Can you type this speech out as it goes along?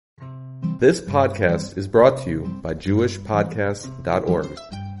This podcast is brought to you by JewishPodcasts.org.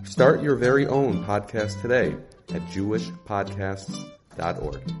 Start your very own podcast today at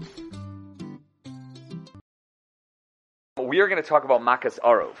JewishPodcasts.org. We are going to talk about Makas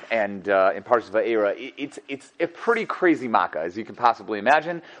Arov, and in Parshas Va'era, it's a pretty crazy Makkah, as you can possibly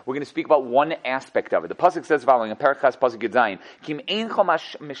imagine. We're going to speak about one aspect of it. The pasuk says the following: in Perachas pasuk Yudzayin, Kim eincho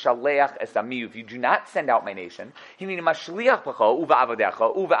mishaleach es ami. If you do not send out my nation, hineni mashliach b'cha uva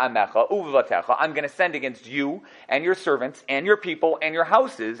amecha uva. I'm going to send against you and your servants and your people and your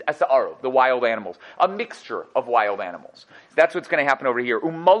houses as the Arov, the wild animals, a mixture of wild animals. That's what's going to happen over here.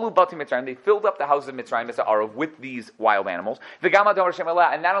 Umalu bati Mitzrayim. They filled up the houses of Mitzrayim as the Arov with these wild animals. And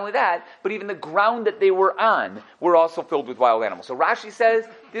not only that, but even the ground that they were on were also filled with wild animals. So Rashi says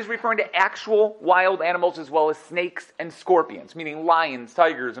this is referring to actual wild animals as well as snakes and scorpions, meaning lions,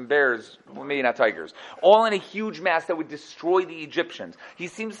 tigers, and bears, well, maybe not tigers, all in a huge mass that would destroy the Egyptians. He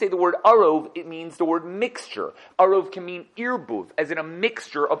seems to say the word Arov, it means the word mixture. Arov can mean irbuv, as in a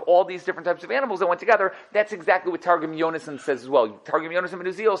mixture of all these different types of animals that went together. That's exactly what Targum Yonasan says as well. Targum Yonasan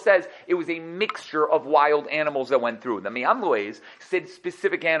Ben Uziel says it was a mixture of wild animals that went through. The Me'amloes said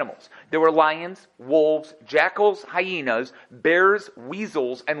specific animals. There were lions, wolves, jackals, hyenas, bears,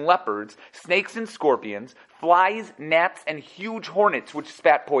 weasels, and leopards, snakes and scorpions, flies, gnats, and huge hornets which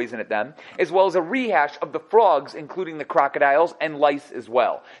spat poison at them, as well as a rehash of the frogs, including the crocodiles and lice as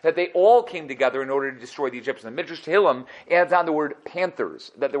well. That they all came together in order to destroy the Egyptians. The Midrash Tehillim adds on the word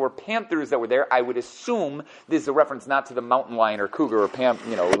panthers, that there were panthers that were there. I would assume this is a reference not to the mountain lion or cougar or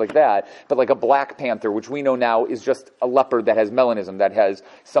like that, but like a black panther, which we know now is just a leopard that has melanism, that has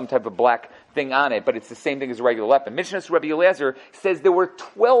some type of black thing on it, but it's the same thing as a regular leopard. Mishnah Rabbi Eliezer says there were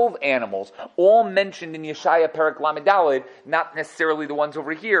 12 animals, all mentioned in Yeshaya Perek Lamed Daled, not necessarily the ones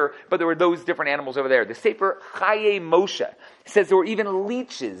over here, but there were those different animals over there. The Sefer Chaye Moshe says there were even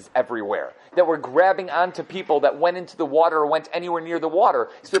leeches everywhere that were grabbing onto people that went into the water or went anywhere near the water.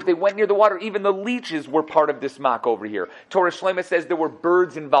 So if they went near the water, even the leeches were part of this mock over here. Torah Shlema says there were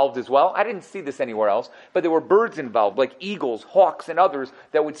birds involved as well. I didn't see this anywhere else, but there were birds involved, like eagles, hawks, and others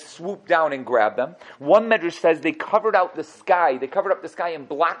that would swoop down and grab them. One Medrash says they covered up the sky and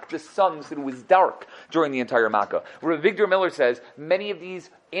blocked the sun so that it was dark during the entire Makkah. Rav Victor Miller says many of these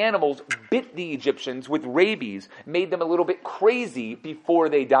animals bit the Egyptians with rabies, made them a little bit crazy before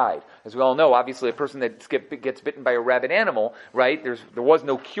they died. As we all know, obviously a person that gets bitten by a rabid animal, right, there was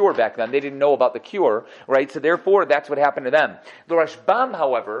no cure back then. They didn't know about the cure, right, so therefore that's what happened to them. The Rashbam,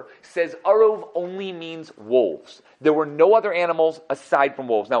 however, says Arov only means wolves. There were no other animals aside from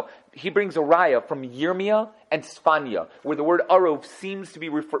wolves. Now, he brings a raya from Yirmiyah and Sfanya, where the word Arov seems to be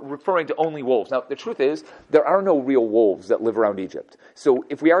referring to only wolves. Now, the truth is, there are no real wolves that live around Egypt. So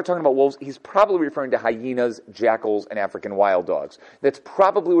if we are talking about wolves, he's probably referring to hyenas, jackals, and African wild dogs. That's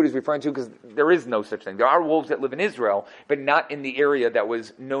probably what he's referring to, because there is no such thing. There are wolves that live in Israel, but not in the area that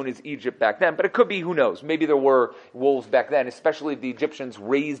was known as Egypt back then. But it could be, who knows, maybe there were wolves back then, especially if the Egyptians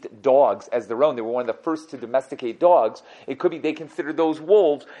raised dogs as their own. They were one of the first to domesticate dogs. It could be they considered those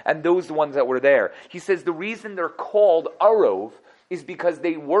wolves, and those the ones that were there. He says the reason they're called Arov is because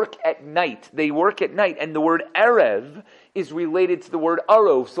they work at night. They work at night, and the word Erev is related to the word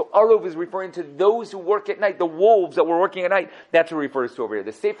Arov. So Arov is referring to those who work at night, the wolves that were working at night. That's what it refers to over here.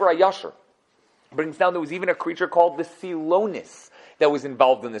 The Sefer HaYashar brings down there was even a creature called the Silonis that was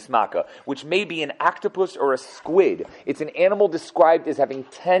involved in this makkah, which may be an octopus or a squid. It's an animal described as having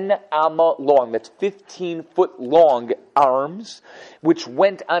 10 amma long, that's 15-foot long arms, which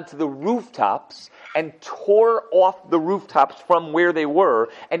went onto the rooftops and tore off the rooftops from where they were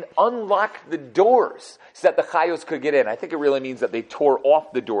and unlocked the doors so that the chayos could get in. I think it really means that they tore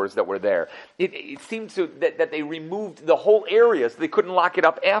off the doors that were there. It seems that they removed the whole area so they couldn't lock it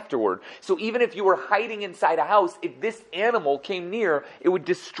up afterward. So even if you were hiding inside a house, if this animal came near, it would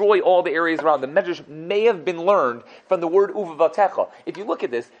destroy all the areas around. The Medrash may have been learned from the word uvavatecha. If you look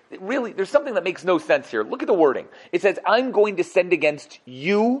at this, really, there's something that makes no sense here. Look at the wording. It says, I'm going to send against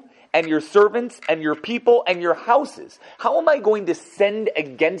you and your servants and your people and your houses. How am I going to send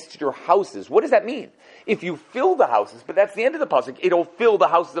against your houses? What does that mean? If you fill the houses, but that's the end of the pasuk, it'll fill the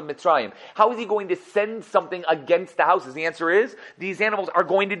houses of Mitzrayim. How is he going to send something against the houses? The answer is, these animals are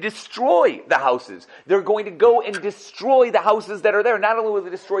going to destroy the houses. They're going to go and destroy the houses that are there. Not only will they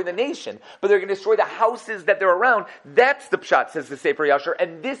destroy the nation, but they're going to destroy the houses that they're around. That's the pshat, says the Sefer Yashar.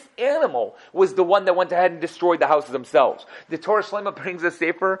 And this animal was the one that went ahead and destroyed the houses themselves. The Torah Shlema brings a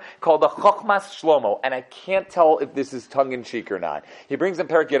Sefer called the Chochmas Shlomo, and I can't tell if this is tongue-in-cheek or not. He brings in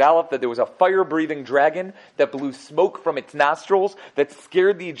Perek Yud Aleph that there was a fire-breathing dragon dragon that blew smoke from its nostrils that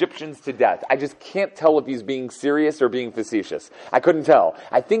scared the Egyptians to death. I just can't tell if he's being serious or being facetious. I couldn't tell.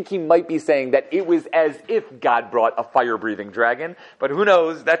 I think he might be saying that it was as if God brought a fire-breathing dragon, but who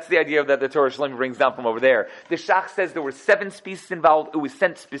knows? That's the idea that the Torah Shlema brings down from over there. The Shach says there were 7 species involved. It was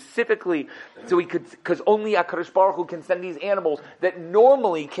sent specifically so he could, because only HaKadosh Baruch Hu can send these animals that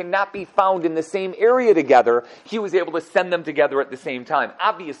normally cannot be found in the same area together. He was able to send them together at the same time.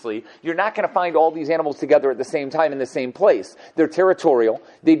 Obviously, you're not going to find all these animals together at the same time in the same place. They're territorial.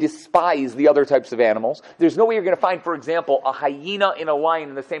 They despise the other types of animals. There's no way you're going to find, for example, a hyena and a lion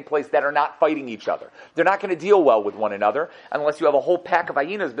in the same place that are not fighting each other. They're not going to deal well with one another unless you have a whole pack of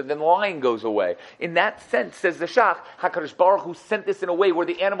hyenas, but then the lion goes away. In that sense, says the Shach, HaKadosh Baruch Hu sent this in a way where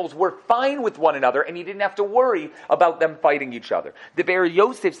the animals were fine with one another and he didn't have to worry about them fighting each other. The Be'er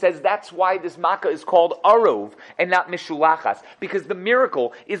Yosef says that's why this makkah is called Arov and not Mishulachas, because the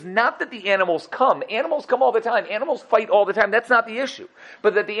miracle is not that the animals come. Animals come all the time. Animals fight all the time. That's not the issue.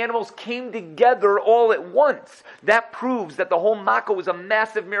 But that the animals came together all at once. That proves that the whole makkah was a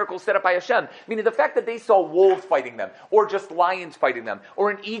massive miracle set up by Hashem. Meaning the fact that they saw wolves fighting them, or just lions fighting them,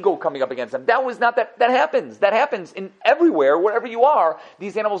 or an eagle coming up against them, that was not that. That happens. That happens in everywhere, wherever you are,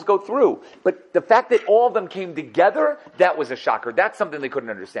 these animals go through. But the fact that all of them came together, that was a shocker. That's something they couldn't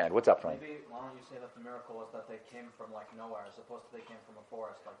understand. What's up, Frank? Why don't you say that the miracle was that they came from nowhere as opposed to they came from a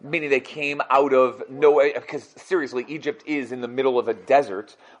forest? Meaning they came out of nowhere, because seriously, Egypt is in the middle of a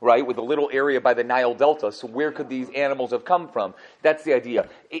desert, right, with a little area by the Nile Delta, so where could these animals have come from? That's the idea.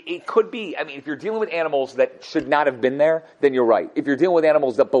 It could be, if you're dealing with animals that should not have been there, then you're right. If you're dealing with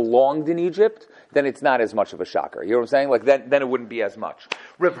animals that belonged in Egypt, then it's not as much of a shocker. You know what I'm saying? Then it wouldn't be as much.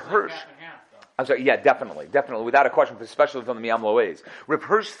 Reb Hirsch... I'm sorry, yeah, definitely, without a question, especially from the Miyam Lo'ez. Reb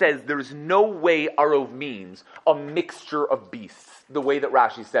Hirsch says there's no way Arov means a mixture of beasts, the way that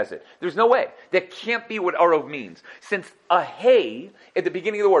Rashi says it. There's no way. That can't be what Arov means. Since a hay, at the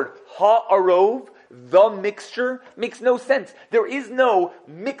beginning of the word, ha-arov, the mixture, makes no sense. There is no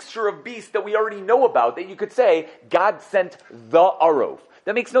mixture of beasts that we already know about that you could say, God sent the Arov.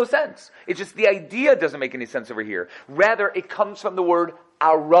 That makes no sense. It's just the idea doesn't make any sense over here. Rather, it comes from the word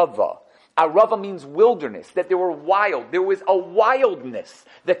arava. Arava means wilderness, that they were wild. There was a wildness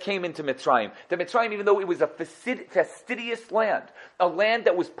that came into Mitzrayim. The Mitzrayim, even though it was a fastidious land, a land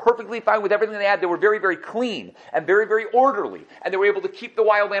that was perfectly fine with everything they had, they were very, very clean and very, very orderly, and they were able to keep the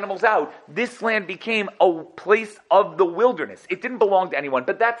wild animals out. This land became a place of the wilderness. It didn't belong to anyone,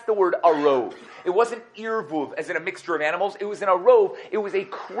 but that's the word arov. It wasn't irvuv, as in a mixture of animals. It was an arov. It was a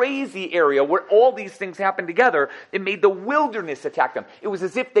crazy area where all these things happened together. It made the wilderness attack them. It was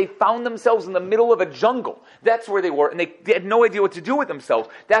as if they found themselves in the middle of a jungle. That's where they were, and they had no idea what to do with themselves.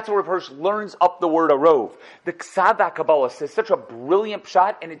 That's where Rav Hirsch learns up the word arov. The Ksava Kabbalah says such a brilliant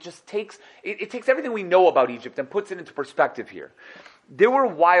shot, and it just takes everything we know about Egypt and puts it into perspective here. There were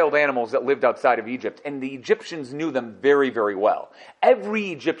wild animals that lived outside of Egypt, and the Egyptians knew them very, very well.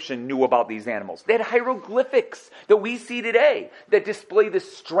 Every Egyptian knew about these animals. They had hieroglyphics that we see today that display the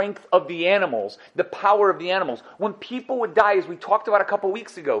strength of the animals, the power of the animals. When people would die, as we talked about a couple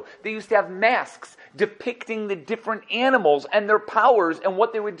weeks ago, they used to have masks depicting the different animals and their powers and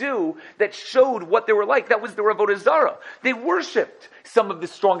what they would do that showed what they were like. That was the Avodah Zarah. They worshipped some of the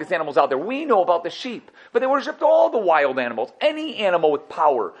strongest animals out there. We know about the sheep, but they worshipped all the wild animals. Any animal with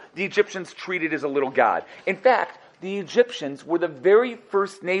power, the Egyptians treated as a little god. In fact, the Egyptians were the very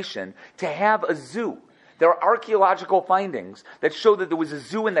first nation to have a zoo. There are archaeological findings that show that there was a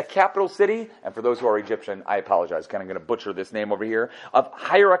zoo in the capital city, and for those who are Egyptian, I apologize, I'm going to butcher this name over here, of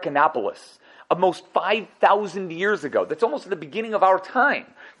Hierakonpolis. Almost 5,000 years ago. That's almost at the beginning of our time.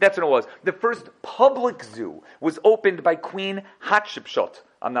 That's when it was. The first public zoo was opened by Queen Hatshepsut.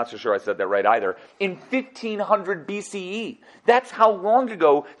 I'm not so sure I said that right either. In 1500 BCE. That's how long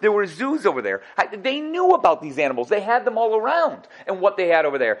ago there were zoos over there. They knew about these animals. They had them all around. And what they had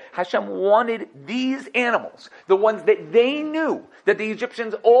over there. Hashem wanted these animals, the ones that they knew, that the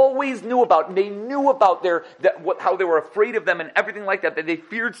Egyptians always knew about, and they knew about how they were afraid of them and everything like that they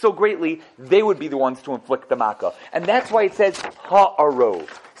feared so greatly, they would be the ones to inflict the makkah. And that's why it says ha'arov.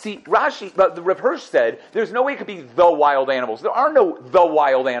 See, Rashi, the Rav Hirsch said, there's no way it could be the wild animals. There are no the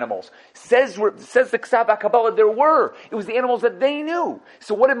wild animals. Says the Ksava Kabbalah, there were. It was the animals that they knew.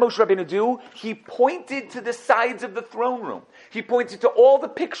 So what did Moshe Rabbeinu do? He pointed to the sides of the throne room. He pointed to all the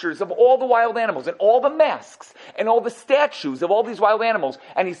pictures of all the wild animals and all the masks and all the statues of all these wild animals.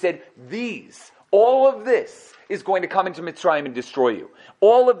 And he said, these All of this is going to come into Mitzrayim and destroy you.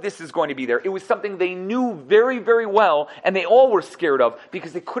 All of this is going to be there. It was something they knew very, very well, and they all were scared of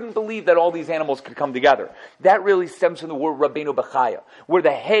because they couldn't believe that all these animals could come together. That really stems from the word Rabbeinu Bechaya, where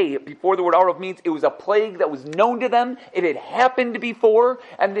the hay, before the word Arov, means it was a plague that was known to them. It had happened before,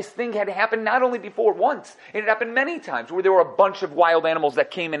 and this thing had happened not only before once, it had happened many times, where there were a bunch of wild animals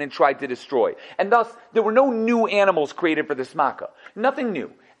that came in and tried to destroy. And thus, there were no new animals created for this Makkah. Nothing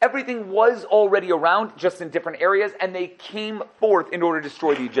new. Everything was already around, just in different areas, and they came forth in order to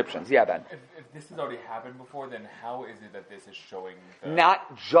destroy the Egyptians. Yeah, Ben? If this has already happened before, then how is it that this is showing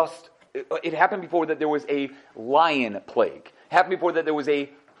Not just... It happened before that there was a lion plague. It happened before that there was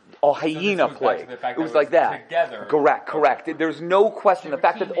a hyena plague. It was like that. Together. Correct. There's no question. The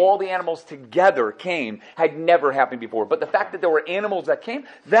fact that all the animals together came had never happened before. But the fact that there were animals that came,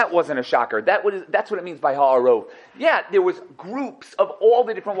 that wasn't a shocker. That's what it means by ha'arov. Yeah, there was groups of all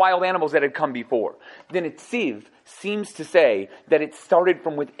the different wild animals that had come before. Then Netziv seems to say that it started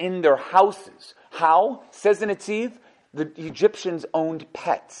from within their houses. How? Says the Netziv, the Egyptians owned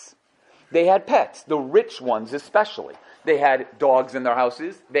pets. They had pets, the rich ones especially. They had dogs in their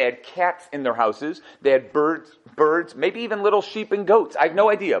houses. They had cats in their houses. They had birds, maybe even little sheep and goats. I have no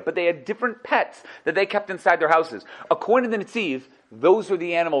idea. But they had different pets that they kept inside their houses. According to the Netziv, those were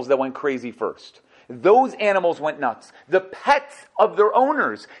the animals that went crazy first. Those animals went nuts. The pets of their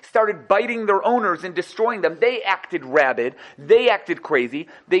owners started biting their owners and destroying them. They acted rabid. They acted crazy.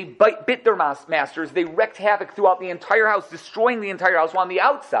 They bit their masters. They wreaked havoc throughout the entire house, destroying the entire house. While on the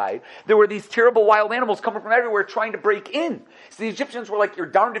outside, there were these terrible wild animals coming from everywhere trying to break in. So the Egyptians were like, you're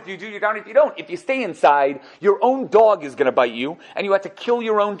darned if you do, you're darned if you don't. If you stay inside, your own dog is going to bite you, and you have to kill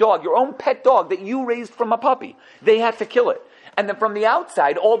your own dog, your own pet dog that you raised from a puppy. They had to kill it. And then from the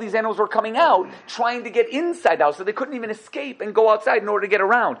outside, all these animals were coming out, trying to get inside the house, so they couldn't even escape and go outside in order to get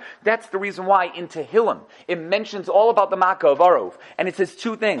around. That's the reason why in Tehillim, it mentions all about the Makkah of Arov. And it says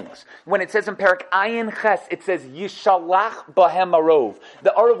two things. When it says in Parak Ayin Ches, it says, Yishalach Bahem Arov.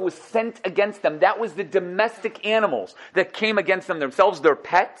 The Arov was sent against them. That was the domestic animals that came against them themselves, their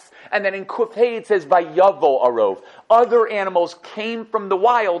pets. And then in Kuf Hey, it says, Vayavo Arov. Other animals came from the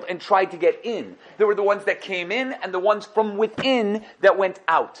wild and tried to get in. There were the ones that came in and the ones from within that went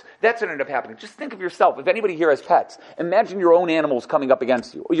out. That's what ended up happening. Just think of yourself. If anybody here has pets, imagine your own animals coming up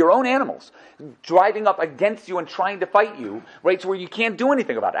against you. Or your own animals driving up against you and trying to fight you, right, to where you can't do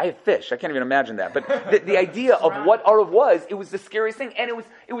anything about it. I have fish. I can't even imagine that. But the idea of what Arov was, it was the scariest thing. And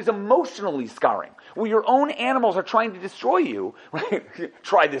it was emotionally scarring. Where your own animals are trying to destroy you, right?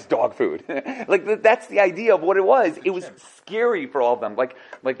 Try this dog food. Like, that's the idea of what it was. It was scary for all of them,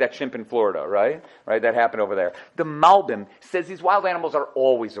 like that chimp in Florida, right? Right, that happened over there. The Malbim says these wild animals are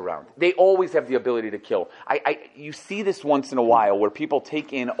always around. They always have the ability to kill. You see this once in a while where people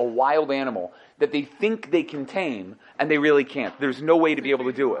take in a wild animal that they think they can tame, and they really can't. There's no way to be able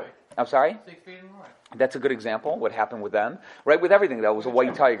to do it. I'm sorry? 6 feet and more. That's a good example, what happened with them, right? With everything. That was a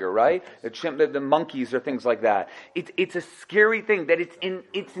white tiger, right? The chimp, the monkeys, or things like that. It's a scary thing that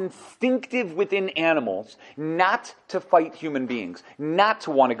it's instinctive within animals not to fight human beings, not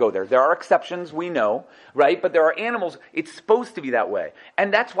to want to go there. There are exceptions, we know, right? But there are animals, it's supposed to be that way.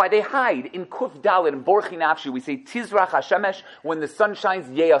 And that's why they hide. In Kuf Dalet, in Borchi Nafshi, we say, Tizrach HaShemesh, when the sun shines,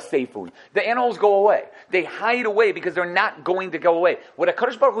 Yeya Seifun. The animals go away. They hide away because they're not going to go away. What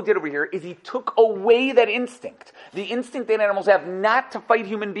HaKadosh Baruch Hu did over here is he took away that instinct. The instinct that animals have not to fight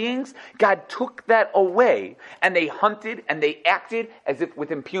human beings, God took that away, and they hunted and they acted as if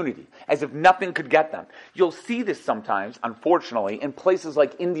with impunity, as if nothing could get them. You'll see this sometimes, unfortunately, in places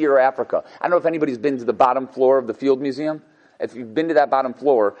like India or Africa. I don't know if anybody's been to the bottom floor of the Field Museum. If you've been to that bottom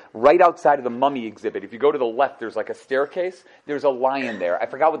floor, right outside of the mummy exhibit, if you go to the left, there's like a staircase. There's a lion there. I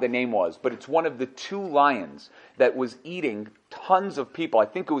forgot what the name was, but it's one of the 2 lions that was eating tons of people. I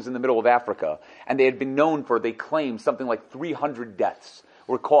think it was in the middle of Africa. And they had been known for, they claimed, something like 300 deaths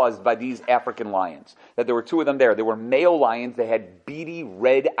were caused by these African lions. That there were 2 of them there. They were male lions. They had beady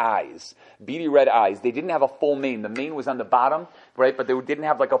red eyes. Beady red eyes. They didn't have a full mane. The mane was on the bottom, right? But they didn't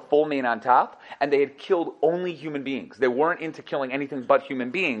have like a full mane on top. And they had killed only human beings. They weren't into killing anything but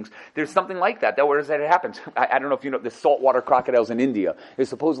human beings. There's something like that. Where does that happen? I don't know if you know the saltwater crocodiles in India. There's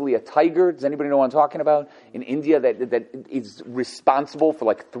supposedly a tiger. Does anybody know what I'm talking about? In India that is responsible for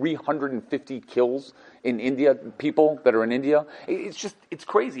like 350 kills in India, people that are in India. It's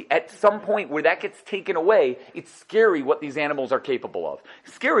crazy. At some point where that gets taken away, it's scary what these animals are capable of.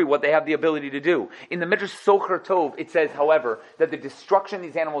 Scary what they have the ability to do. In the Midrash Socher Tov, it says, however, that the destruction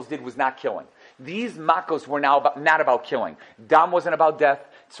these animals did was not killing. These Makkos were now not about killing. Dam wasn't about death.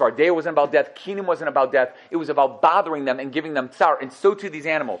 Tzfardea wasn't about death. Kinim wasn't about death. It was about bothering them and giving them tsar. And so too these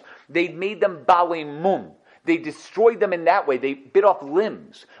animals. They made them balei mum. They destroyed them in that way. They bit off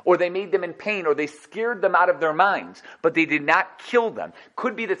limbs, or they made them in pain, or they scared them out of their minds. But they did not kill them.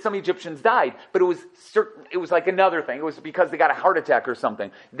 Could be that some Egyptians died, but it was like another thing. It was because they got a heart attack or something.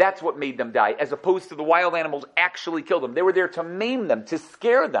 That's what made them die, as opposed to the wild animals actually killed them. They were there to maim them, to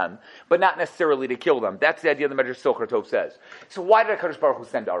scare them, but not necessarily to kill them. That's the idea the Medrash Socher Tov says. So why did HaKadosh Baruch Hu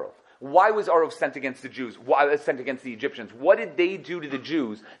send Arov? Why was Arov sent against the Jews? Why was sent against the Egyptians? What did they do to the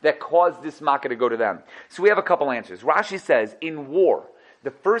Jews that caused this makkah to go to them? So we have a couple answers. Rashi says, in war, the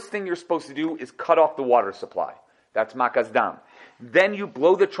first thing you're supposed to do is cut off the water supply. That's makkah's dam. Then you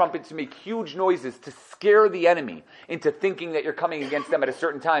blow the trumpet to make huge noises to scare the enemy into thinking that you're coming against them at a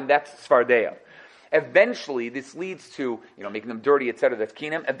certain time. That's Tzfardea. Eventually, this leads to, making them dirty, etc. That's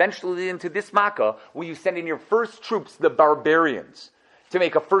Kinim. Eventually leading to this makkah, where you send in your first troops, the barbarians, to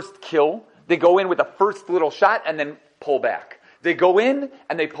make a first kill. They go in with a first little shot and then pull back. They go in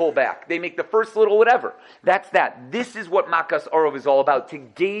and they pull back. They make the first little whatever. That's that. This is what Makas Arov is all about, to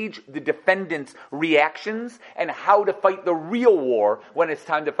gauge the defendant's reactions and how to fight the real war when it's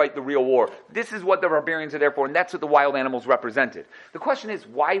time to fight the real war. This is what the barbarians are there for, and that's what the wild animals represented. The question is,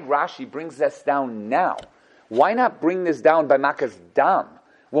 why Rashi brings this down now? Why not bring this down by Makas Dam?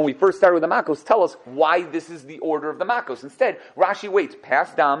 When we first started with the Makos, tell us why this is the order of the Makos. Instead, Rashi waits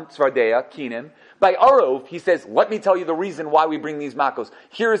past Dam, Tzfardea, Kinim. By Arov, he says, let me tell you the reason why we bring these Makos.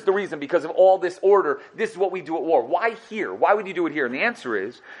 Here is the reason, because of all this order, this is what we do at war. Why here? Why would you do it here? And the answer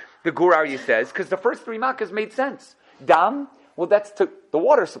is, the Gur Aryeh says, because the first three Makkahs made sense. Dam, well, that's the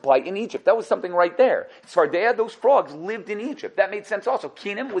water supply in Egypt. That was something right there. Tzfardea, those frogs lived in Egypt. That made sense also.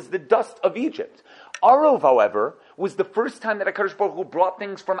 Kinim was the dust of Egypt. Arov, however, was the first time that HaKadosh Baruch Hu brought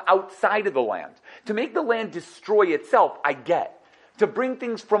things from outside of the land. To make the land destroy itself, I get. To bring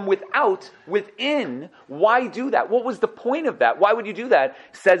things from within, why do that? What was the point of that? Why would you do that?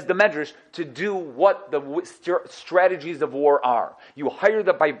 Says the Medrash, to do what the strategies of war are. You hire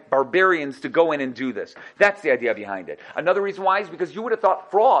the barbarians to go in and do this. That's the idea behind it. Another reason why is because you would have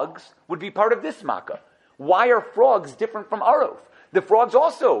thought frogs would be part of this makkah. Why are frogs different from Arov? The frogs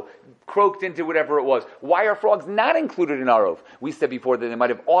also croaked into whatever it was. Why are frogs not included in Arov? We said before that they might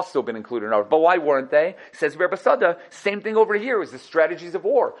have also been included in Arov. But why weren't they? Says Rebbe Sada, same thing over here is the strategies of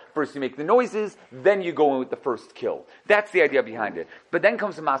war. First you make the noises, then you go in with the first kill. That's the idea behind it. But then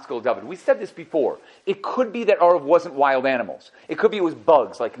comes the Maskil David. We said this before. It could be that Arov wasn't wild animals. It could be it was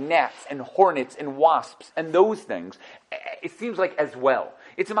bugs like gnats and hornets and wasps and those things. It seems like as well.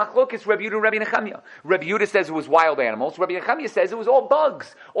 It's a machlokes, Rabbi Yehuda and Rabbi Nechemia. Rabbi Yehuda says it was wild animals. Rabbi Nechemia says it was all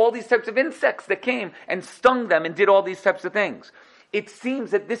bugs, all these types of insects that came and stung them and did all these types of things. It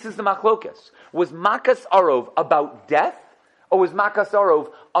seems that this is the machlokes. Was Makas Arov about death, or was Makas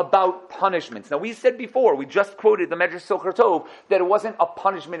Arov about punishments? Now we said before, we just quoted the Medrash Socher Tov, that it wasn't a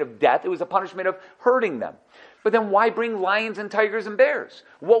punishment of death, it was a punishment of hurting them. But then why bring lions and tigers and bears?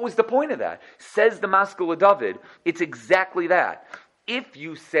 What was the point of that? Says the Maskil David, it's exactly that. If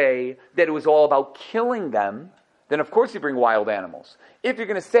you say that it was all about killing them, then of course you bring wild animals. If you're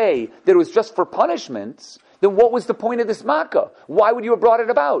going to say that it was just for punishments, then what was the point of this makkah? Why would you have brought it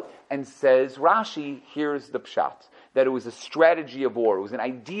about? And says Rashi, here's the pshat, that it was a strategy of war. It was an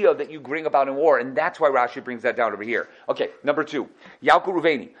idea that you bring about in war, and that's why Rashi brings that down over here. Okay, number 2, Yalkut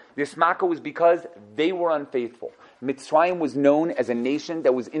Ruveni. This makkah was because they were unfaithful. Mitzrayim was known as a nation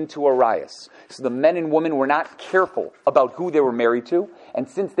that was into arayos. So the men and women were not careful about who they were married to. And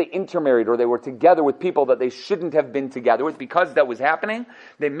since they intermarried or they were together with people that they shouldn't have been together with, because that was happening,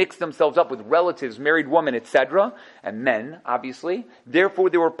 they mixed themselves up with relatives, married women, etc. And men, obviously. Therefore,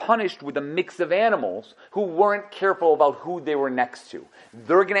 they were punished with a mix of animals who weren't careful about who they were next to.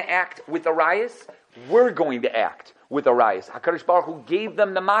 They're going to act with arayos. We're going to act with arayos. HaKadosh Baruch Hu gave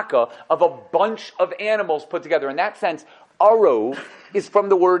them the makkah of a bunch of animals put together. In that sense, Arov is from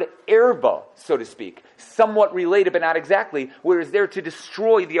the word erba, so to speak. Somewhat related, but not exactly, whereas there to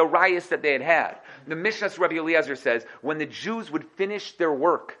destroy the arayos that they had had. The Mishnah's Rabbi Eliezer says, when the Jews would finish their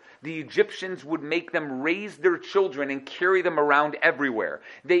work, the Egyptians would make them raise their children and carry them around everywhere.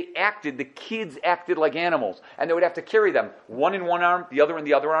 The kids acted like animals, and they would have to carry them, one in one arm, the other in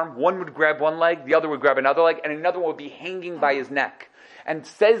the other arm. One would grab one leg, the other would grab another leg, and another one would be hanging by his neck. And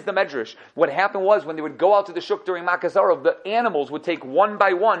says the Medrash, what happened was when they would go out to the shuk during Makas Arov, the animals would take one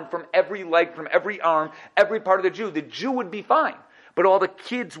by one from every leg, from every arm, every part of the Jew. The Jew would be fine. but all the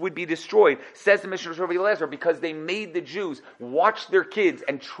kids would be destroyed, says the Mishnah of Rabbi Eliezer, because they made the Jews watch their kids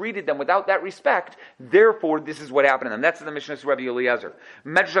and treated them without that respect. Therefore, this is what happened to them. That's the Mishnah of Rabbi Eliezer.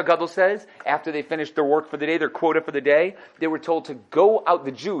 Medrash Gadol says, after they finished their work for the day, their quota for the day, they were told to go out,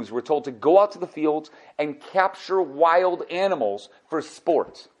 the Jews were told to go out to the fields and capture wild animals for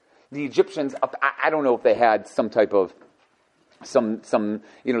sport. The Egyptians, I don't know if they had some type of some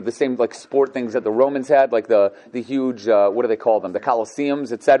the same like sport things that the Romans had, like the huge what do they call them, the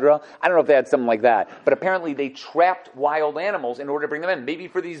Colosseums, etc. I don't know if they had something like that, but apparently they trapped wild animals in order to bring them in. Maybe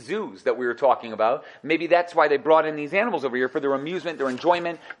for these zoos that we were talking about, maybe that's why they brought in these animals over here for their amusement, their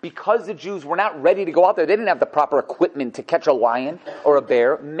enjoyment, because the Jews were not ready to go out there. They didn't have the proper equipment to catch a lion or a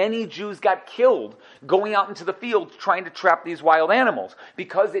bear. Many Jews got killed going out into the field trying to trap these wild animals.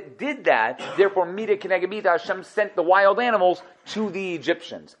 Because it did that, therefore Mida Keneged Mida, Hashem sent the wild animals to the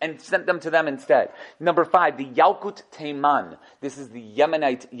Egyptians and sent them to them instead. Number 5, the Yalkut Teiman. This is the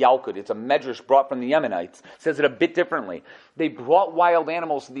Yemenite Yalkut. It's a medrash brought from the Yemenites. It says it a bit differently. They brought wild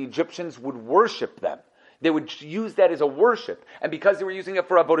animals so the Egyptians would worship them. They would use that as a worship. And because they were using it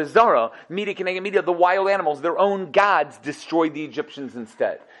for Avodah Zarah, Mida Keneged Mida, the wild animals, their own gods, destroyed the Egyptians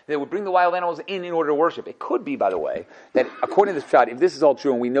instead. They would bring the wild animals in order to worship. It could be, by the way, that according to this shot, if this is all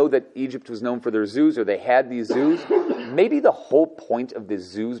true, and we know that Egypt was known for their zoos, or they had these zoos, maybe the whole point of the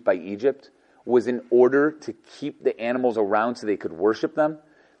zoos by Egypt was in order to keep the animals around so they could worship them.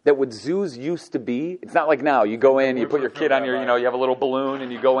 That what zoos used to be, it's not like now, you go in, you put your kid on your, you have a little balloon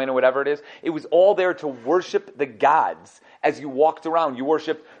and you go in or whatever it is. It was all there to worship the gods. As you walked around, you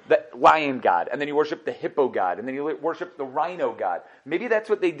worship the lion god, and then you worship the hippo god, and then you worship the rhino god. Maybe that's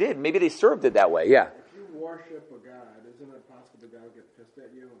what they did. Maybe they served it that way, yeah. If you worship a god, isn't it possible the god will get pissed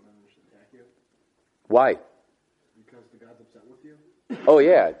at you and then just attack you? Why? Because the god's upset with you? Oh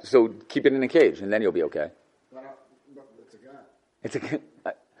yeah, so keep it in a cage, and then you'll be okay. But it's a god. It's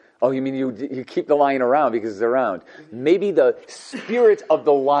a... Oh, you mean you keep the lion around because it's around. Maybe the spirit of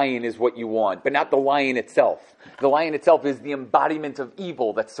the lion is what you want, but not the lion itself. The lion itself is the embodiment of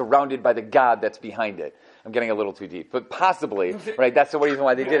evil that's surrounded by the God that's behind it. I'm getting a little too deep, but possibly, right? That's the reason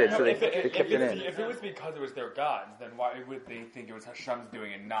why they did it, so they kept it in. If it was because it was their gods, then why would they think it was Hashem's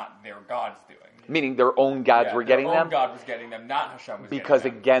doing and not their gods doing? Meaning their own gods were getting them? Their own God was getting them, not Hashem was because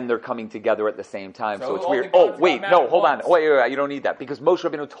getting them. again, they're coming together at the same time, so it's all weird. the Oh, gods wait, got no, mad hold on. once. Wait, you don't need that, because Moshe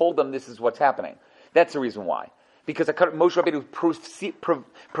Rabbeinu told them this is what's happening. That's the reason why. Because Moshe Rabbeinu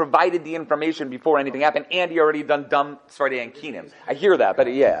provided the information before anything happened, and he already done Dam Tzfardei and Kinim. I hear that,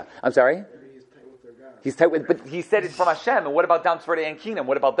 but yeah. I'm sorry? He's tight with, but he said it's from Hashem, and what about Dam Tzfardei and Kinim?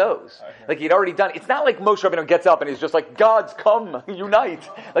 What about those? Like he'd already done, it's not like Moshe Rabbeinu gets up and he's just like, gods come, unite.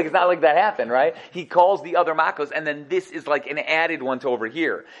 Like it's not like that happened, right? He calls the other Makos, and then this is like an added one to over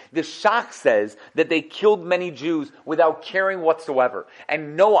here. The Shach says that they killed many Jews without caring whatsoever.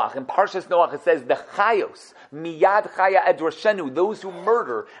 And Noach, in Parshas Noach, it says, the Chayos, miyad chaya edrashenu, those who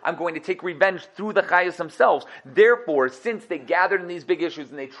murder, I'm going to take revenge through the Chayos themselves. Therefore, since they gathered in these big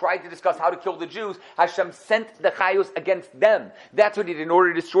issues and they tried to discuss how to kill the Jews, Hashem sent the Chayos against them. That's what he did in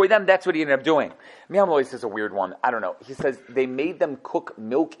order to destroy them. That's what he ended up doing. Miam Lois says a weird one. I don't know. He says they made them cook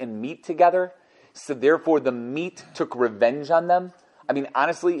milk and meat together, so therefore the meat took revenge on them. I mean,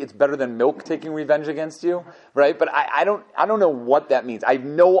 honestly, it's better than milk taking revenge against you, right? But I don't know what that means. I have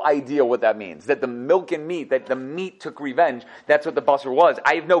no idea what that means. That the milk and meat, that the meat took revenge, that's what the basar was.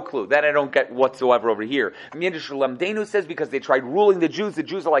 I have no clue. That I don't get whatsoever over here. Midrash Lamdenu says because they tried ruling the Jews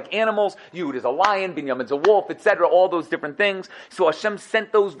are like animals, Yehud is a lion, Binyamin's a wolf, etc., all those different things. So Hashem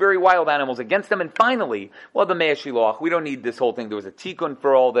sent those very wild animals against them, and finally, well, the Mea Shiloach, we don't need this whole thing. There was a tikkun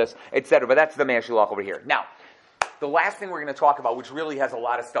for all this, etc., but that's the Mea Shiloach over here. Now, the last thing we're going to talk about, which really has a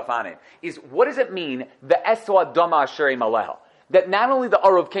lot of stuff on it, is what does it mean, the Eso Adama Asher Maleha? That not only the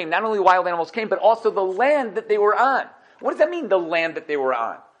Arov came, not only wild animals came, but also the land that they were on. What does that mean, the land that they were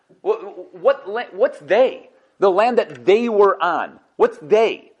on? What's they? The land that they were on. What's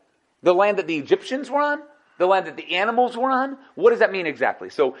they? The land that the Egyptians were on? The land that the animals were on? What does that mean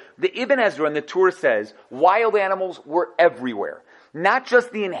exactly? So the Ibn Ezra in the Torah says, wild animals were everywhere. Not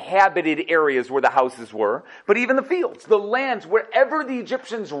just the inhabited areas where the houses were, but even the fields, the lands, wherever the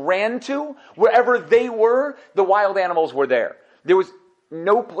Egyptians ran to, wherever they were, the wild animals were there. There was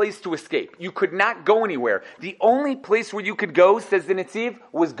no place to escape. You could not go anywhere. The only place where you could go, says the Netziv,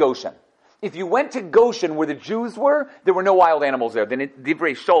 was Goshen. If you went to Goshen where the Jews were, there were no wild animals there. Then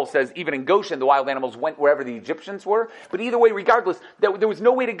Divrei Shol says even in Goshen the wild animals went wherever the Egyptians were. But either way, regardless, there was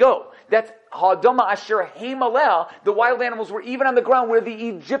no way to go. That's Ha'adama Asher Haim Aleh. The wild animals were even on the ground where the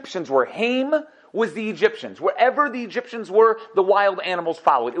Egyptians were. Haim was the Egyptians. Wherever the Egyptians were, the wild animals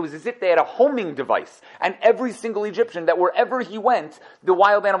followed. It was as if they had a homing device. And every single Egyptian, that wherever he went, the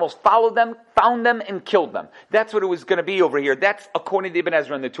wild animals followed them, found them, and killed them. That's what it was going to be over here. That's according to Ibn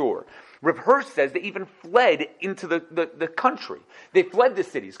Ezra in the Torah. Reb Hirsch says they even fled into the country. They fled the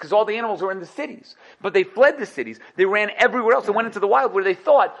cities, because all the animals were in the cities. But they fled the cities. They ran everywhere else and went into the wild, where they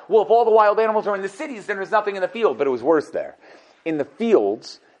thought, well, if all the wild animals are in the cities, then there's nothing in the field. But it was worse there. In the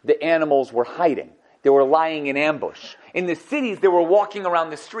fields, the animals were hiding. They were lying in ambush. In the cities, they were walking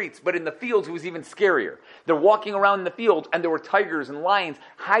around the streets, but in the fields, it was even scarier. They're walking around in the fields, and there were tigers and lions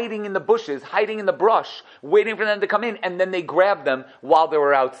hiding in the bushes, hiding in the brush, waiting for them to come in, and then they grabbed them while they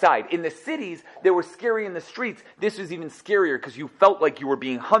were outside. In the cities, they were scary in the streets. This was even scarier because you felt like you were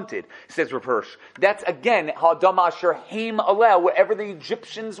being hunted, says Rav Hirsch. That's, again, Ha'adam Asher Haim Aleh, wherever the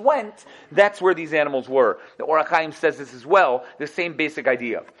Egyptians went, that's where these animals were. The Or HaChaim says this as well, the same basic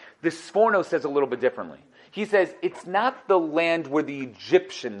idea. The Sforno says a little bit differently. He says, it's not the land where the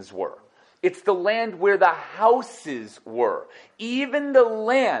Egyptians were. It's the land where the houses were. Even the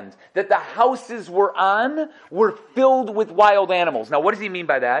land that the houses were on were filled with wild animals. Now, what does he mean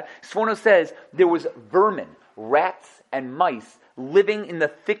by that? Sforno says there was vermin, rats, and mice living in the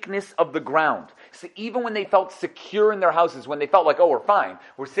thickness of the ground. So even when they felt secure in their houses, when they felt like, oh, we're fine,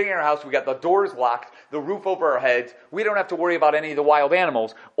 we're sitting in our house, we got the doors locked, the roof over our heads, we don't have to worry about any of the wild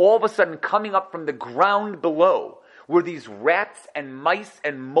animals, all of a sudden coming up from the ground below were these rats and mice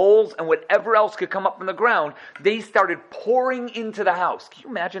and moles and whatever else could come up from the ground. They started pouring into the house. Can you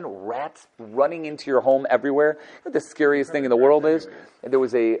imagine rats running into your home everywhere? You know what the scariest thing in the world is? There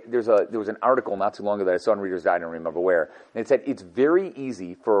was an article not too long ago that I saw in Reader's Digest, I don't remember where, and it said it's very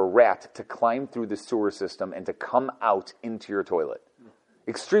easy for a rat to climb through the sewer system and to come out into your toilet.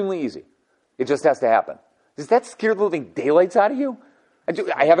 Extremely easy. It just has to happen. Does that scare the living daylights out of you?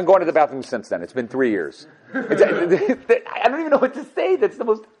 I haven't gone to the bathroom since then. It's been 3 years. I don't even know what to say. That's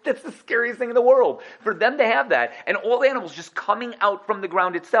the scariest thing in the world. For them to have that, and all the animals just coming out from the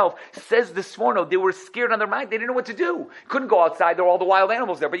ground itself, says the Sforno, they were scared on their mind. They didn't know what to do. Couldn't go outside. There were all the wild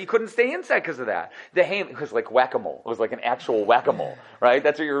animals there, but you couldn't stay inside because of that. It was like whack-a-mole. It was like an actual whack-a-mole, right?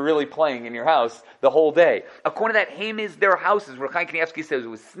 That's what you're really playing in your house the whole day. According to that, Haim is their houses. Where Chaim Kanievsky says it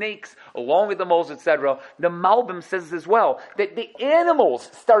was snakes, along with the moles, etc. The Malbim says as well that the animals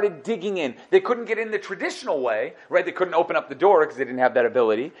started digging in. They couldn't get in the traditional way, right? They couldn't open up the door because they didn't have that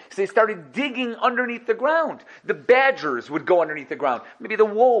ability. So they started digging underneath the ground. The badgers would go underneath the ground. Maybe the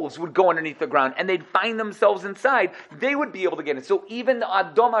wolves would go underneath the ground, and they'd find themselves inside. They would be able to get in. So even the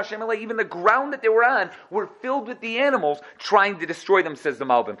Adom Hashem Aleh, even the ground that they were on, were filled with the animals trying to destroy them, says the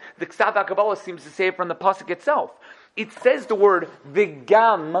Malbim. The Ksav HaKabbalah seems to say it from the pasuk itself. It says the word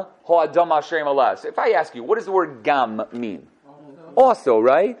Vigam Ha'adam Hashem Aleh. So if I ask you, what does the word Gam mean? Also,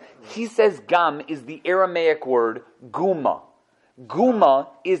 right? He says Gam is the Aramaic word Guma. Guma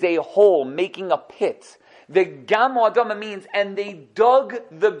is a hole, making a pit. The Gam Adama means, and they dug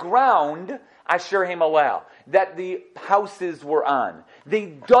the ground, Asher Himalel, that the houses were on. They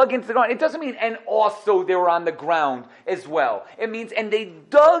dug into the ground. It doesn't mean, and also they were on the ground as well. It means, and they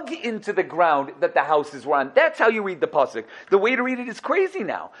dug into the ground that the houses were on. That's how you read the pasuk. The way to read it is crazy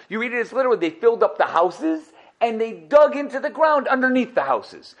now. You read it as literally, they filled up the houses, and they dug into the ground underneath the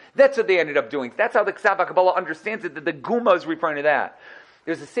houses. That's what they ended up doing. That's how the Ksav HaKabbalah understands it, that the Guma is referring to that.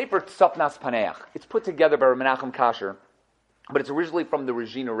 There's a Sefer Tzafnas Paneach. It's put together by Menachem Kasher, but it's originally from the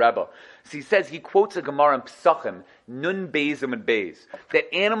Regina Rebbe. So he says, he quotes a Gemara in Pesachim, Nun Beis and Beis,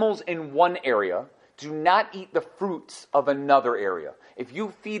 that animals in one area do not eat the fruits of another area. If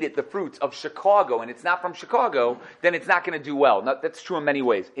you feed it the fruits of Chicago and it's not from Chicago, then it's not going to do well. Now, that's true in many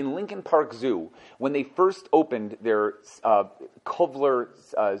ways. In Lincoln Park Zoo, when they first opened their Kovler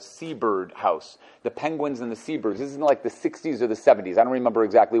seabird house, the penguins and the seabirds, this is in like the 60s or the 70s, I don't remember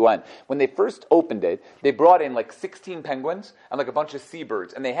exactly when. When they first opened it, they brought in like 16 penguins and like a bunch of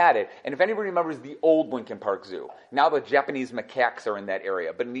seabirds, and they had it. And if anybody remembers the old Lincoln Park Zoo, now the Japanese macaques are in that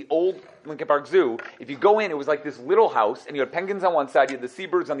area, but in the old Lincoln Park Zoo, if you go in, it was like this little house, and you had penguins on one side, you had the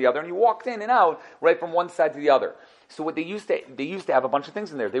seabirds on the other, and you walked in and out right from one side to the other. So what they used to have a bunch of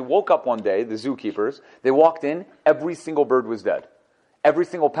things in there. They woke up one day, the zookeepers, they walked in, every single bird was dead. Every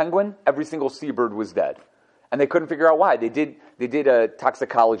single penguin, every single seabird was dead. And they couldn't figure out why. They did a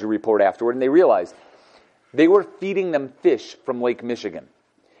toxicology report afterward, and they realized they were feeding them fish from Lake Michigan.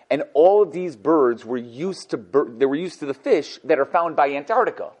 And all of these birds were used to the fish that are found by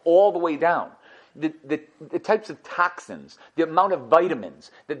Antarctica, all the way down. the types of toxins, the amount of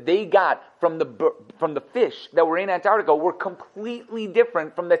vitamins that they got from the fish that were in Antarctica were completely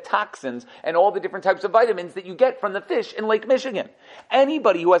different from the toxins and all the different types of vitamins that you get from the fish in Lake Michigan.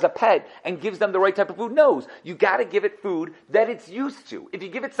 Anybody who has a pet and gives them the right type of food knows you got to give it food that it's used to. If you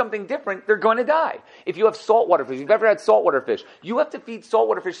give it something different, they're going to die. If you have saltwater fish, if you've ever had saltwater fish, you have to feed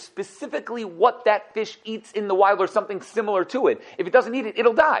saltwater fish specifically what that fish eats in the wild or something similar to it. If it doesn't eat it,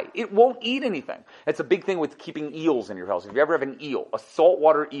 it'll die. It won't eat anything. That's a big thing with keeping eels in your house. If you ever have an eel, a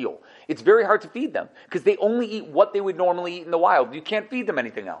saltwater eel, it's very hard to feed them because they only eat what they would normally eat in the wild. You can't feed them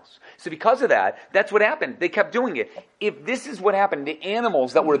anything else. So because of that, that's what happened. They kept doing it. If this is what happened, the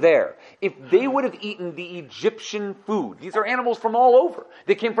animals that were there, if they would have eaten the Egyptian food, these are animals from all over.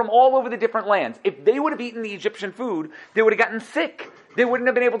 They came from all over the different lands. If they would have eaten the Egyptian food, they would have gotten sick. They wouldn't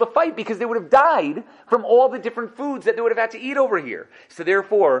have been able to fight because they would have died from all the different foods that they would have had to eat over here. So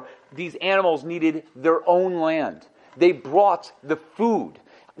therefore, these animals needed their own land. They brought the food.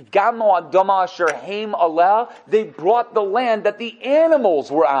 They brought the land that the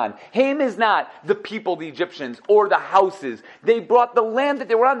animals were on. Haim is not the people, the Egyptians, or the houses. They brought the land that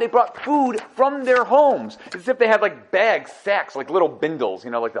they were on. They brought food from their homes. It's as if they had like bags, sacks, like little bindles,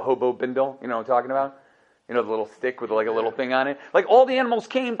 like the hobo bindle, you know what I'm talking about? The little stick with like a little thing on it. Like all the animals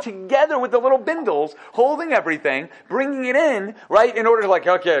came together with the little bindles, holding everything, bringing it in, right? In order to okay,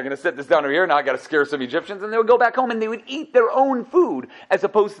 I'm going to set this down over here. Now I got to scare some Egyptians. And they would go back home and they would eat their own food as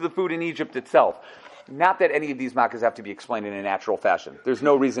opposed to the food in Egypt itself. Not that any of these makas have to be explained in a natural fashion. There's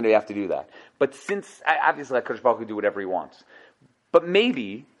no reason to have to do that. But since, obviously, HaKadosh Baruch Hu can do whatever he wants. But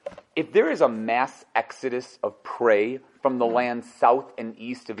maybe, if there is a mass exodus of prey from the land south and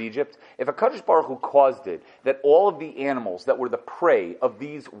east of Egypt, if HaKadosh Baruch Hu caused it, that all of the animals that were the prey of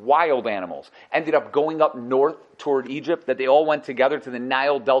these wild animals ended up going up north toward Egypt, that they all went together to the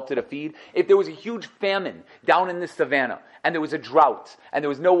Nile Delta to feed, if there was a huge famine down in the savannah, and there was a drought, and there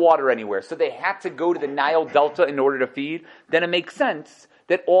was no water anywhere, so they had to go to the Nile Delta in order to feed, then it makes sense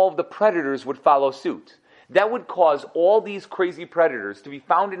that all of the predators would follow suit. That would cause all these crazy predators to be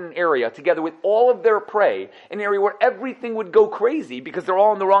found in an area together with all of their prey, an area where everything would go crazy because they're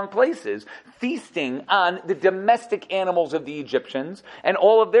all in the wrong places, feasting on the domestic animals of the Egyptians and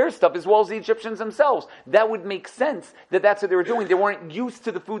all of their stuff as well as the Egyptians themselves. That would make sense that that's what they were doing. They weren't used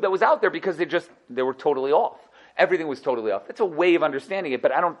to the food that was out there because they were totally off. Everything was totally off. That's a way of understanding it,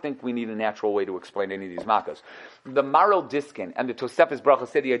 but I don't think we need a natural way to explain any of these makas. The Maral Diskin and the Tosefes Bracha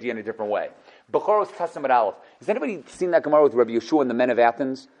say the idea in a different way. Bechoros Tasamad Aleph. Has anybody seen that Gemara with Rabbi Yeshua and the men of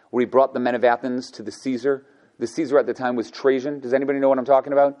Athens, where he brought the men of Athens to the Caesar? The Caesar at the time was Trajan. Does anybody know what I'm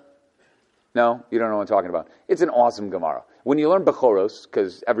talking about? No? You don't know what I'm talking about. It's an awesome Gemara. When you learn Bechoros,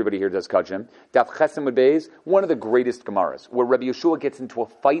 because everybody here does Kachim, Daf Chesem Beis, one of the greatest Gemaras, where Rabbi Yeshua gets into a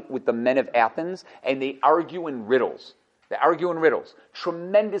fight with the men of Athens, and they argue in riddles.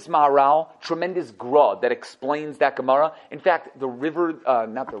 Tremendous Maharal, tremendous Gra that explains that Gemara. In fact, the river,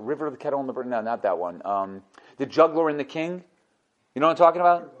 not the river of the kettle and the, no, not that one. The Juggler and the King. You know what I'm talking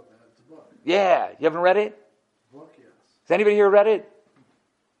about? Yeah. You haven't read it? Book, yes. Has anybody here read it?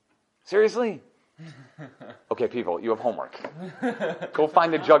 Seriously? Okay, people, you have homework. Go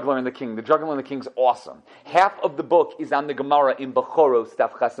find the Juggler and the King. The Juggler and the King's awesome. Half of the book is on the Gemara in Bechoros,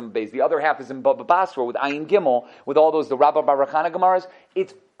 Daf Chesem Beis. The other half is in Baba Basra with Ayin Gimel, with all those, the Rabba Barachana Gemaras.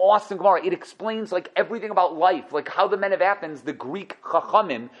 It's awesome Gemara. It explains everything about life, how the men of Athens, the Greek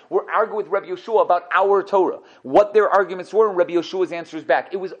Chachamim, were arguing with Rabbi Yeshua about our Torah, what their arguments were, and Rabbi Yeshua's answers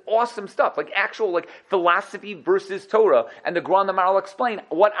back. It was awesome stuff, actual philosophy versus Torah, and the Gra and the Maral explain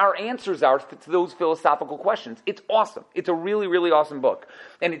what our answers are to those philosophical questions. It's awesome. It's a really, really awesome book.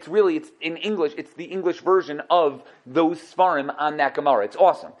 And it's in English, it's the English version of those Sfarim on that Gemara. It's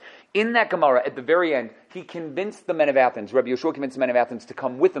awesome. In that Gemara, at the very end, he convinced the men of Athens, Rabbi Yeshua convinced the men of Athens to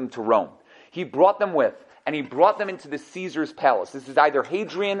come with him to Rome. He brought them and he brought them into the Caesar's palace. This is either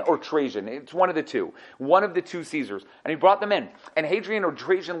Hadrian or Trajan. It's one of the two Caesars. And he brought them in. And Hadrian or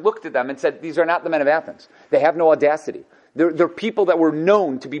Trajan looked at them and said, these are not the men of Athens. They have no audacity. They're people that were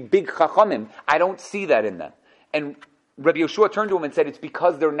known to be big chachamim. I don't see that in them. And Rabbi Yeshua turned to him and said, it's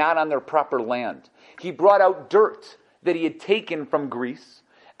because they're not on their proper land. He brought out dirt that he had taken from Greece,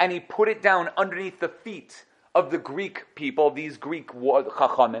 and he put it down underneath the feet of the Greek people, these Greek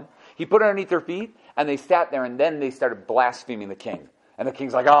chachamim. He put it underneath their feet, and they sat there, and then they started blaspheming the king. And the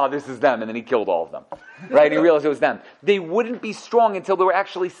king's like, this is them, and then he killed all of them. Right? He realized it was them. They wouldn't be strong until they were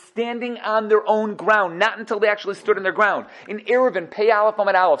actually standing on their own ground, not until they actually stood on their ground. In Eruvin, Pei Aleph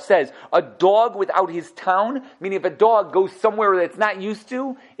Amud Aleph says, a dog without his town, meaning if a dog goes somewhere that it's not used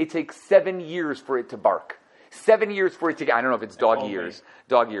to, it takes 7 years for it to bark. 7 years for it to get, I don't know if it's dog years,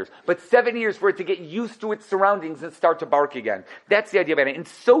 but 7 years for it to get used to its surroundings and start to bark again. That's the idea about it. In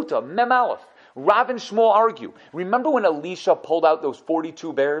Sota, Mem Aleph, Rav and Shmuel argue. Remember when Elisha pulled out those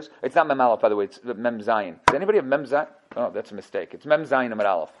 42 bears? It's not Mem Aleph, by the way, it's Mem Zayin. Does anybody have Mem Zayin? Oh, that's a mistake. It's Mem Zayin Amid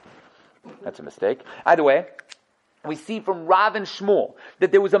Aleph. That's a mistake. Either way, we see from Rav and Shmuel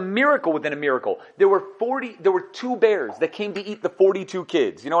that there was a miracle within a miracle. There were 2 bears that came to eat the 42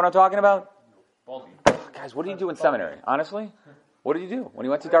 kids. You know what I'm talking about? Guys, what did you do in seminary? Honestly? What did you do? When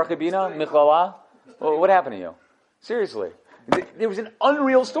you went to Dar Chabina, Michlala? What happened to you? Seriously. There was an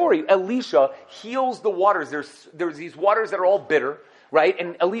unreal story. Elisha heals the waters. There's these waters that are all bitter, right?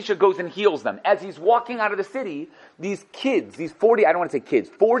 And Elisha goes and heals them. As he's walking out of the city, these kids, these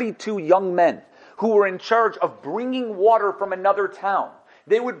 42 young men who were in charge of bringing water from another town,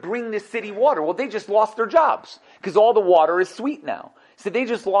 they would bring this city water. Well, they just lost their jobs because all the water is sweet now. So they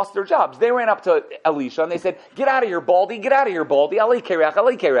just lost their jobs. They ran up to Elisha and they said, "Get out of here, Baldy! Get out of here, Baldy! Alei Kereach,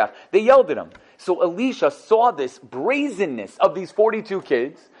 Alei Kereach." They yelled at him. So Elisha saw this brazenness of these 42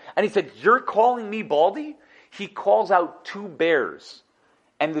 kids, and he said, "You're calling me Baldy?" He calls out 2 bears,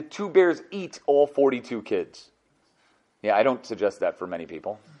 and the 2 bears eat all 42 kids. Yeah, I don't suggest that for many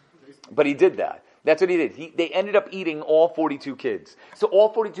people, but he did that. That's what he did. They ended up eating all 42 kids. So all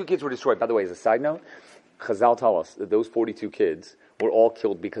 42 kids were destroyed. By the way, as a side note, Chazal tell us that those 42 kids were all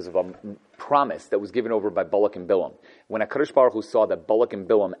killed because of a promise that was given over by Balak and Bilam. When HaKadosh Baruch Hu saw that Balak and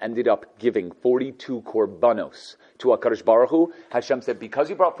Bilam ended up giving 42 korbanos to HaKadosh Baruch Hu, Hashem said, because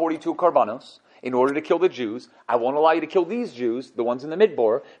you brought 42 korbanos in order to kill the Jews, I won't allow you to kill these Jews, the ones in the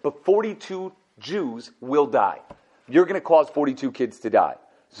Midbar, but 42 Jews will die. You're going to cause 42 kids to die.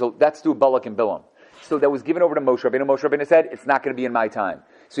 So that's through Balak and Bilam. So that was given over to Moshe Rabbeinu. Moshe Rabbeinu said, it's not going to be in my time.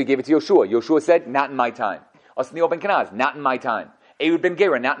 So he gave it to Yoshua. Yoshua said, not in my time. Osniel ben Kenaz, not in my time. Ehud ben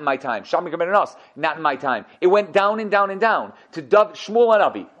Gera, not in my time. Shalmik ben Anas, not in my time. It went down and down and down to Shmuel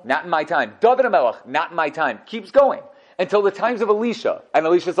Hanavi, not in my time. David HaMelech, not in my time. Keeps going until the times of Elisha. And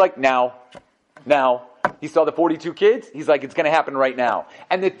Elisha's like, now. He saw the 42 kids. He's like, it's going to happen right now.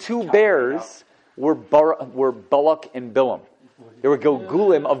 And the 2 bears were Balak and Bilam. There were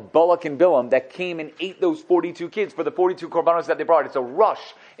Gilgulim of Balak and Bilam that came and ate those 42 kids for the 42 korbanos that they brought. It's a rush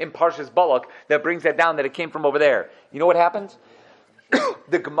in Parshas Balak that brings that down, that it came from over there. You know what happened?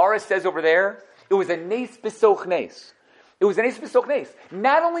 The Gemara says over there, it was a nes b'soch nes. It was a nes b'soch nes.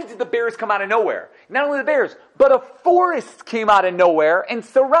 Not only did the bears come out of nowhere, not only the bears, but a forest came out of nowhere and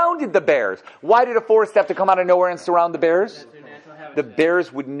surrounded the bears. Why did a forest have to come out of nowhere and surround the bears? The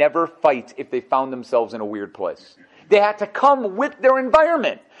bears would never fight if they found themselves in a weird place. They had to come with their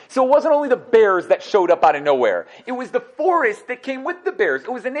environment. So it wasn't only the bears that showed up out of nowhere. It was the forest that came with the bears.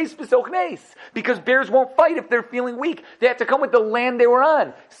 It was a nes b'soch nes. Because bears won't fight if they're feeling weak. They had to come with the land they were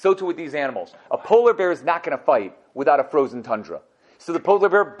on. So too with these animals. A polar bear is not going to fight without a frozen tundra. So the polar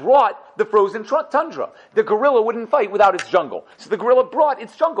bear brought the frozen tundra. The gorilla wouldn't fight without its jungle. So the gorilla brought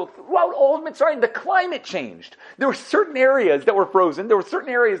its jungle throughout all of Mitzrayim. The climate changed. There were certain areas that were frozen. There were certain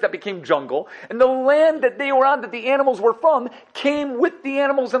areas that became jungle. And the land that they were on, that the animals were from, came with the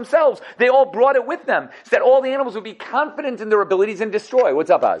animals themselves. They all brought it with them. So that all the animals would be confident in their abilities and destroy. What's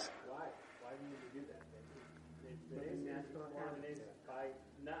up, Az? Why do you need to do that? They natural contamination by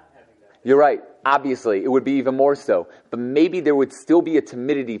not having that. You're right. Obviously, it would be even more so. But maybe there would still be a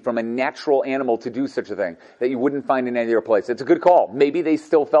timidity from a natural animal to do such a thing that you wouldn't find in any other place. It's a good call. Maybe they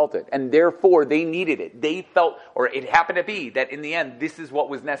still felt it. And therefore, they needed it. They felt, or it happened to be, that in the end, this is what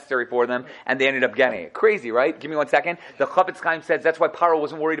was necessary for them, and they ended up getting it. Crazy, right? Give me 1 second. The Chafetz Chaim says that's why Paro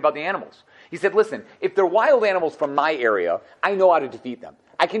wasn't worried about the animals. He said, listen, if they're wild animals from my area, I know how to defeat them.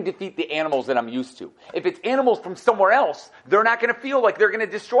 I can defeat the animals that I'm used to. If it's animals from somewhere else, they're not going to feel like they're going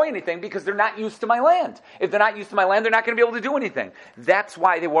to destroy anything because they're not used to my land. If they're not used to my land, they're not going to be able to do anything. That's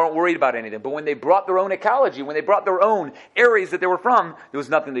why they weren't worried about anything. But when they brought their own ecology, when they brought their own areas that they were from, there was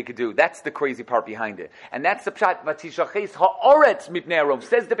nothing they could do. That's the crazy part behind it. And that's the pshat, Vatishaches ha'aretz mipnei arom,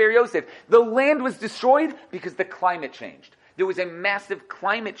 says the Be'er Yosef. The land was destroyed because the climate changed. There was a massive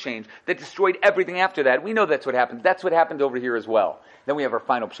climate change that destroyed everything after that. We know that's what happened. That's what happened over here as well. Then we have our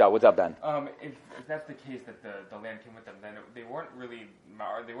final pshat. What's up, Ben? If that's the case, that the land came with them, then they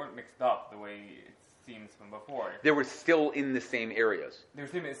weren't mixed up the way it seems from before. They were still in the same areas. They were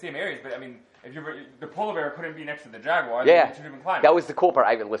in the same areas, but I mean, if the polar bear couldn't be next to the jaguar, yeah, they two different climates. That was the cool part.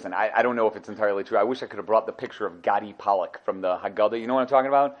 I don't know if it's entirely true. I wish I could have brought the picture of Gadi Pollock from the Haggadah. You know what I'm talking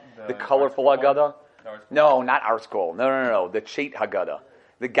about? The colorful Haggadah? No, not our scroll. No. The Chet Haggadah.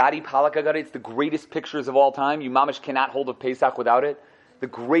 The Gadi Pollock Haggadah. It's the greatest pictures of all time. You mamish cannot hold a Pesach without it. the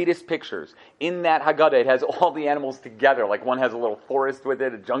greatest pictures. In that Haggadah, it has all the animals together. Like one has a little forest with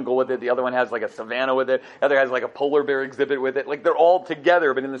it, a jungle with it. The other one has like a savanna with it. The other has like a polar bear exhibit with it. Like they're all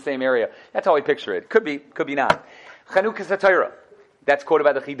together, but in the same area. That's how I picture it. Could be not. Chanukah Satira. That's quoted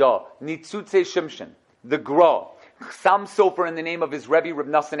by the Chidah. Nitzutze Shimshon. The Gra. Sam Sofer in the name of his Rebbe, Reb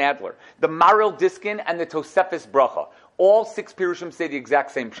Nosson Adler. The Maril Diskin and the Tosefes Bracha. All 6 Pirushim say the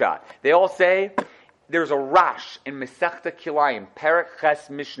exact same shot. They all say, there's a Rash in Mesechta Kilayim, Perek Ches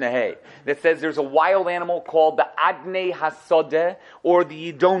Mishnah Hey, that says there's a wild animal called the Adnei Hasodeh, or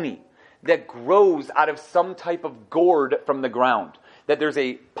the Yidoni, that grows out of some type of gourd from the ground. That there's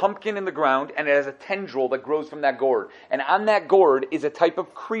a pumpkin in the ground, and it has a tendril that grows from that gourd. And on that gourd is a type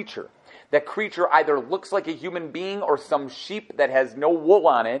of creature. That creature either looks like a human being or some sheep that has no wool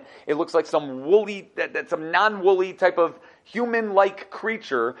on it. It looks like some woolly, some non-woolly type of human-like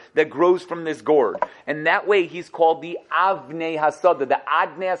creature that grows from this gourd. And that way he's called the Avnei Hasada, the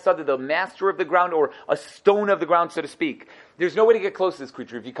Adnei Hasada, the master of the ground, or a stone of the ground, so to speak. There's no way to get close to this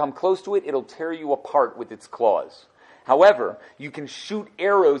creature. If you come close to it, it'll tear you apart with its claws. However, you can shoot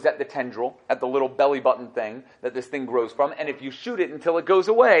arrows at the tendril, at the little belly button thing that this thing grows from, and if you shoot it until it goes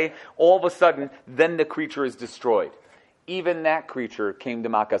away, all of a sudden, then the creature is destroyed. Even that creature came to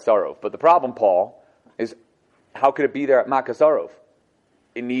Makas Arov. But the problem, Paul, is how could it be there at Makas Arov?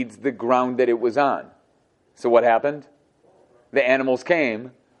 It needs the ground that it was on. So what happened? The animals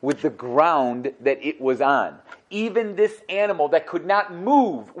came with the ground that it was on. Even this animal that could not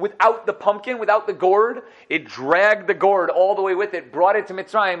move without the pumpkin, without the gourd, it dragged the gourd all the way with it, brought it to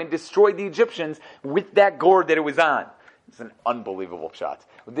Mitzrayim, and destroyed the Egyptians with that gourd that it was on. It's an unbelievable shot.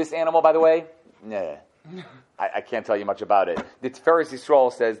 This animal, by the way, nah. I can't tell you much about it. The Tiferes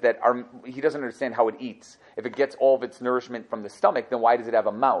Yisrael says that he doesn't understand how it eats. If it gets all of its nourishment from the stomach, then why does it have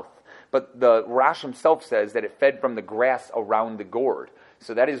a mouth? But the Rash himself says that it fed from the grass around the gourd.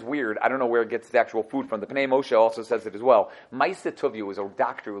 So that is weird. I don't know where it gets the actual food from. The Pnei Moshe also says it as well. Maisa Tuvia was a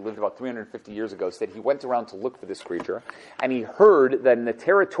doctor who lived about 350 years ago, said he went around to look for this creature, and he heard that in the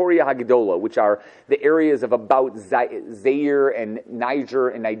Territoria Haggadola, which are the areas of about Zaire and Niger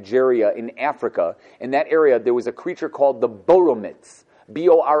and Nigeria in Africa, in that area there was a creature called the Boromitz,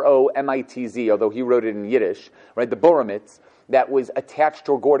 Boromitz, although he wrote it in Yiddish, right? The Boromitz, that was attached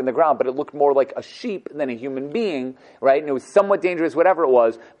to a gourd in the ground, but it looked more like a sheep than a human being, right? And it was somewhat dangerous, whatever it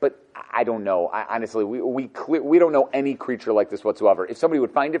was, but I don't know. Honestly, we don't know any creature like this whatsoever. If somebody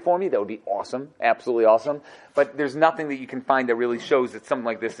would find it for me, that would be awesome, absolutely awesome, but there's nothing that you can find that really shows that something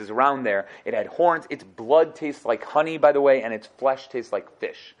like this is around there. It had horns, its blood tastes like honey, by the way, and its flesh tastes like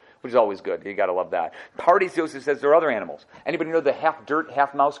fish, which is always good. You gotta love that. Pardes Yosef says there are other animals. Anybody know the half dirt,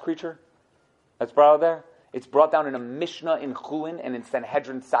 half mouse creature that's brought out there? It's brought down in a Mishnah in Chulin and in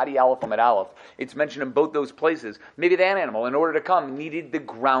Sanhedrin Sadi Aleph Amud Aleph. It's mentioned in both those places. Maybe that animal, in order to come, needed the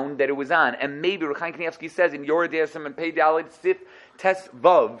ground that it was on. And maybe Rechaim Kanievsky says in Yoreh De'asim and Pei Daled Sif Tes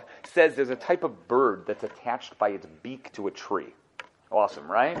Vav says there's a type of bird that's attached by its beak to a tree.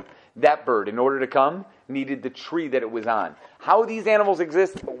 Awesome, right? That bird, in order to come, needed the tree that it was on. How these animals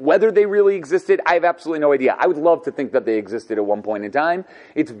exist, whether they really existed, I have absolutely no idea. I would love to think that they existed at one point in time.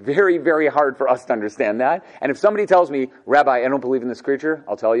 It's very, very hard for us to understand that. And if somebody tells me, Rabbi, I don't believe in this creature,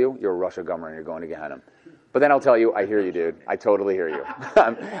 I'll tell you, you're a Rosh Gomer and you're going to Gehenna. But then I'll tell you, I hear you, dude. I totally hear you.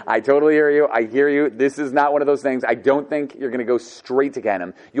 I totally hear you. I hear you. This is not one of those things. I don't think you're going to go straight to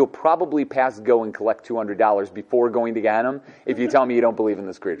Gehenna. You'll probably pass go and collect $200 before going to Gehenna if you tell me you don't believe in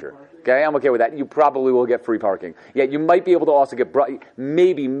this creature. Okay, I'm okay with that. You probably will get free parking. Yeah, you might be able to also get,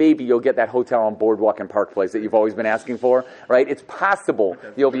 maybe you'll get that hotel on Boardwalk and Park Place that you've always been asking for, right? It's possible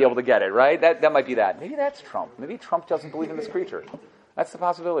you'll be able to get it, right? That might be that. Maybe that's Trump. Maybe Trump doesn't believe in this creature. That's the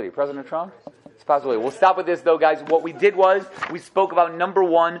possibility. President Trump? It's a possibility. We'll stop with this, though, guys. What we did was we spoke about, number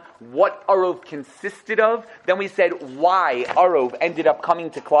one, what Arov consisted of. Then we said why Arov ended up coming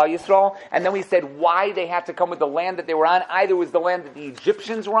to Klal Yisrael. And then we said why they had to come with the land that they were on. Either it was the land that the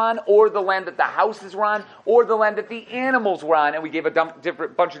Egyptians were on, or the land that the houses were on, or the land that the animals were on. And we gave a bunch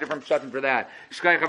of different pshatim for that.